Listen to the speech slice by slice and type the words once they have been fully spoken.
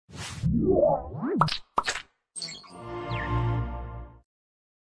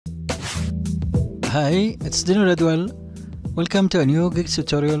Hi, it's Dino Radwell. Welcome to a new geek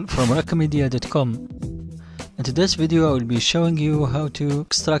tutorial from rackmedia.com. In today's video I will be showing you how to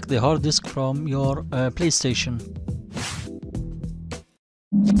extract the hard disk from your PlayStation.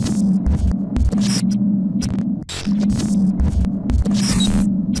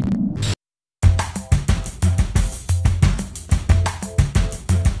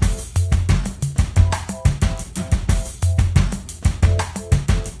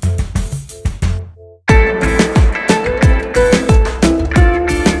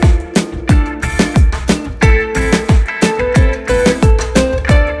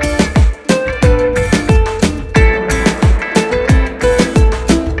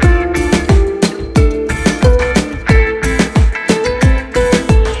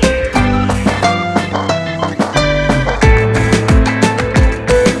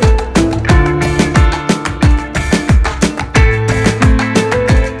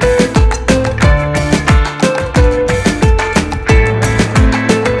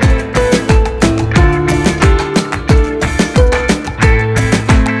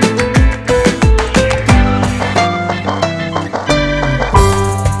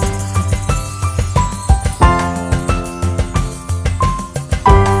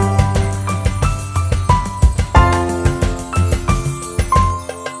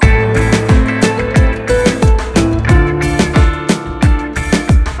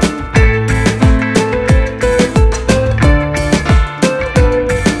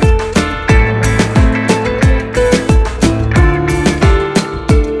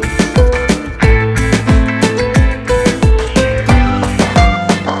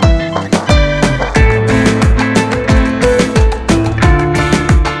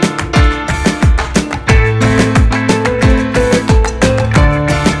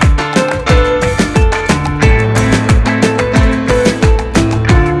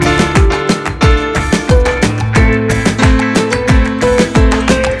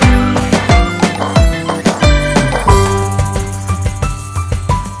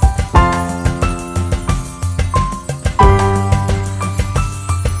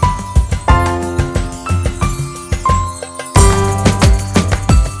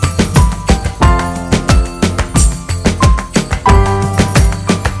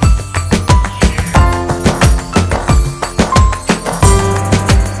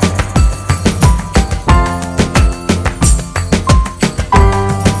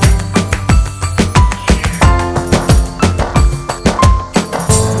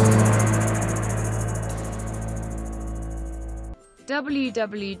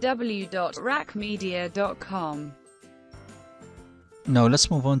 www.rackmedia.com. Now let's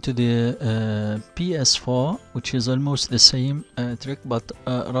move on to the PS4, which is almost the same trick but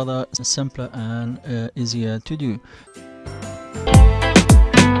rather simpler and easier to do.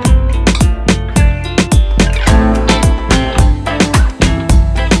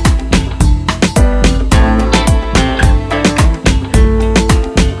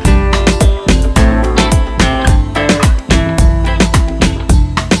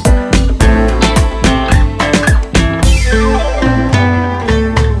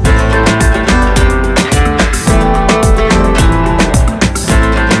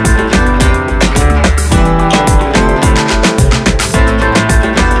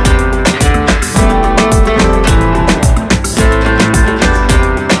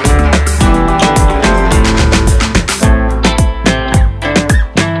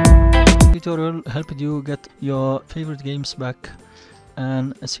 Tutorial helped you get your favorite games back,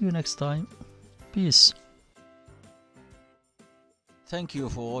 and see you next time. Peace. Thank you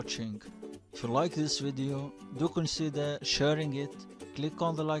for watching. If you like this video, do consider sharing it, click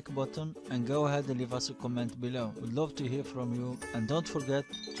on the like button and go ahead and leave us a comment below. We'd love to hear from you, and don't forget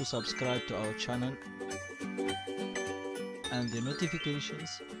to subscribe to our channel and the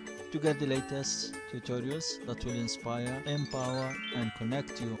notifications to get the latest tutorials that will inspire, empower and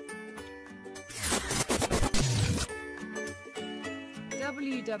connect you.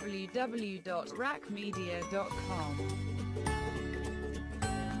 www.rackmedia.com.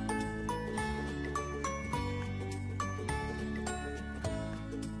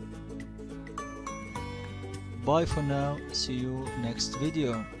 Bye for now, see you next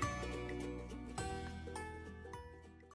video.